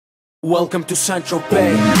Welcome to Central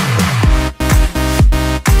Bay.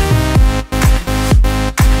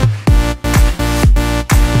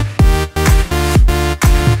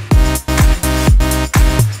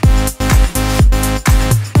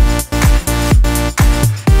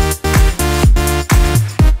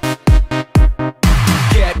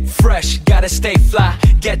 Get fresh, gotta stay fly.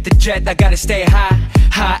 Get the jet, I gotta stay high.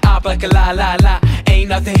 High up like a la la la. Ain't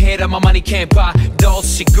nothing here that my money can't buy.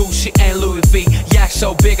 Dolce, Gucci, and Louis V. Yak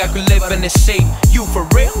so big I could live in the sea. You for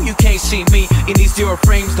real? You can't see me. In these zero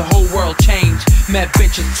frames, the whole world changed. Mad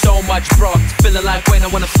bitches, so much broad. Feeling like when I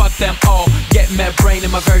wanna fuck them all. Get mad brain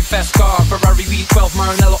in my very fast car. Ferrari V12,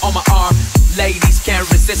 Maranello on my arm. Ladies can't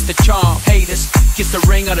resist the charm. Haters, kiss the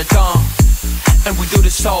ring of the dawn. And we do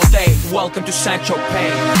this all day. Welcome to Sancho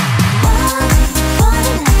Pay.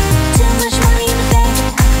 Too much money in the bank.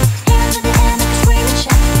 Hands at the end like a screaming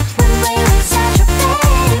shout. When we're in Central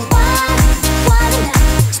Bay, why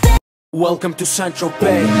not spend? Welcome to Central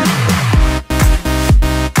Bay.